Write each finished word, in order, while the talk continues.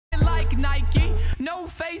No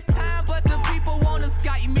FaceTime, but the people wanna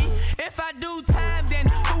Skype me. If I do time, then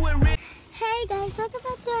who would really? Hey guys, welcome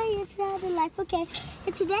back to our YouTube Life. Okay,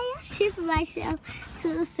 and today I'm shipping myself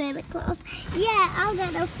to Santa Claus. Yeah, I'm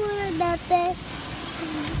gonna fool or nothing.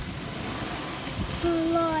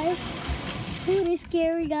 Oh Lord, food is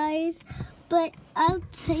scary, guys. But I'm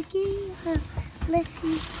taking let's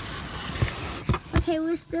see. Okay,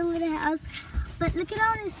 we're still in the house. But look at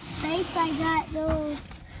all this space I got though.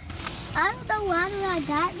 I don't know why I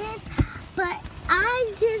got this, but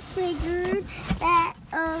I just figured that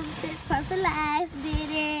since Perfect Lives did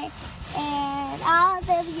it and all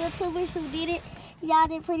the YouTubers who did it, y'all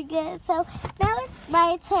did pretty good. So now it's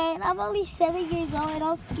my turn. I'm only 7 years old and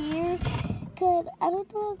I'm scared because I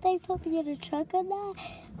don't know if they put me in the truck or not.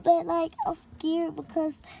 But like I'm scared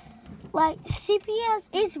because like CPS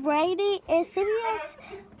is raining and CPS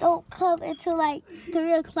don't come until like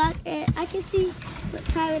 3 o'clock and I can see what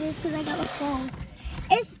time it is because I got my phone.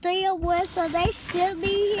 It's 3:01, so they should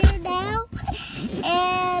be here now.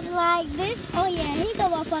 And like this, oh yeah, he got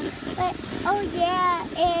my phone. But oh yeah,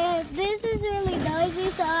 and this is really noisy,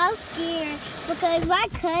 so I'm scared because my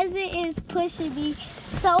cousin is pushing me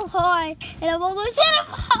so hard, and I'm almost gonna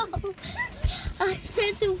fall. I'm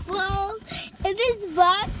going to fall in this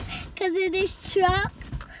box because in this truck.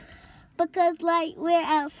 Because like we're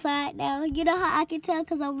outside now. You know how I can tell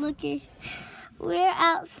because I'm looking. We're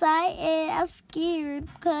outside and I'm scared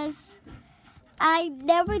because I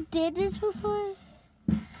never did this before.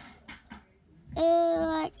 And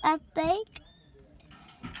like I think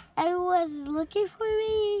everyone's looking for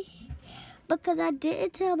me because I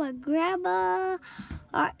didn't tell my grandma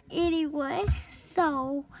or anyone.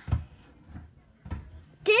 So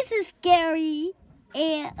this is scary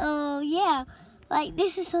and yeah, like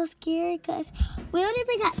this is so scary because we don't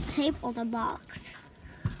even got tape on the box.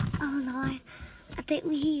 Oh Lord. I think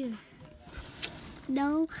we're here.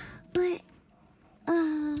 No, but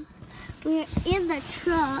we're in the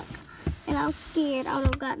truck and I'm scared. I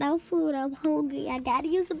don't got no food. I'm hungry. I gotta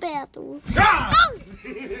use the bathroom. Ah! Oh!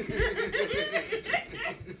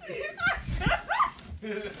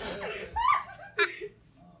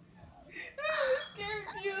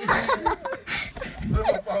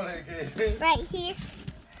 Right here.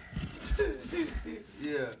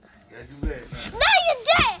 Yeah, got you back. No, you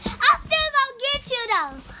didn't. I still gonna get you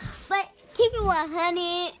though. But keep it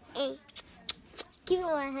 100 and keep it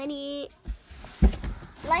 100.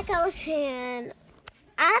 Like I was saying,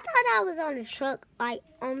 I thought I was on the truck. Like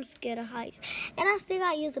I'm scared of heights, and I still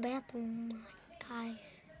gotta use the bathroom,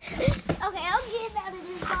 guys. Okay, I'm getting out of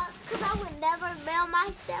this box because I would never mail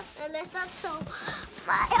myself unless I told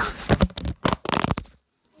my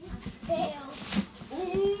mail.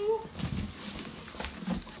 Ooh.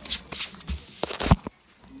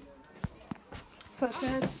 So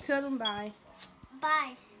tell them bye.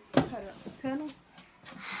 Bye. Cut it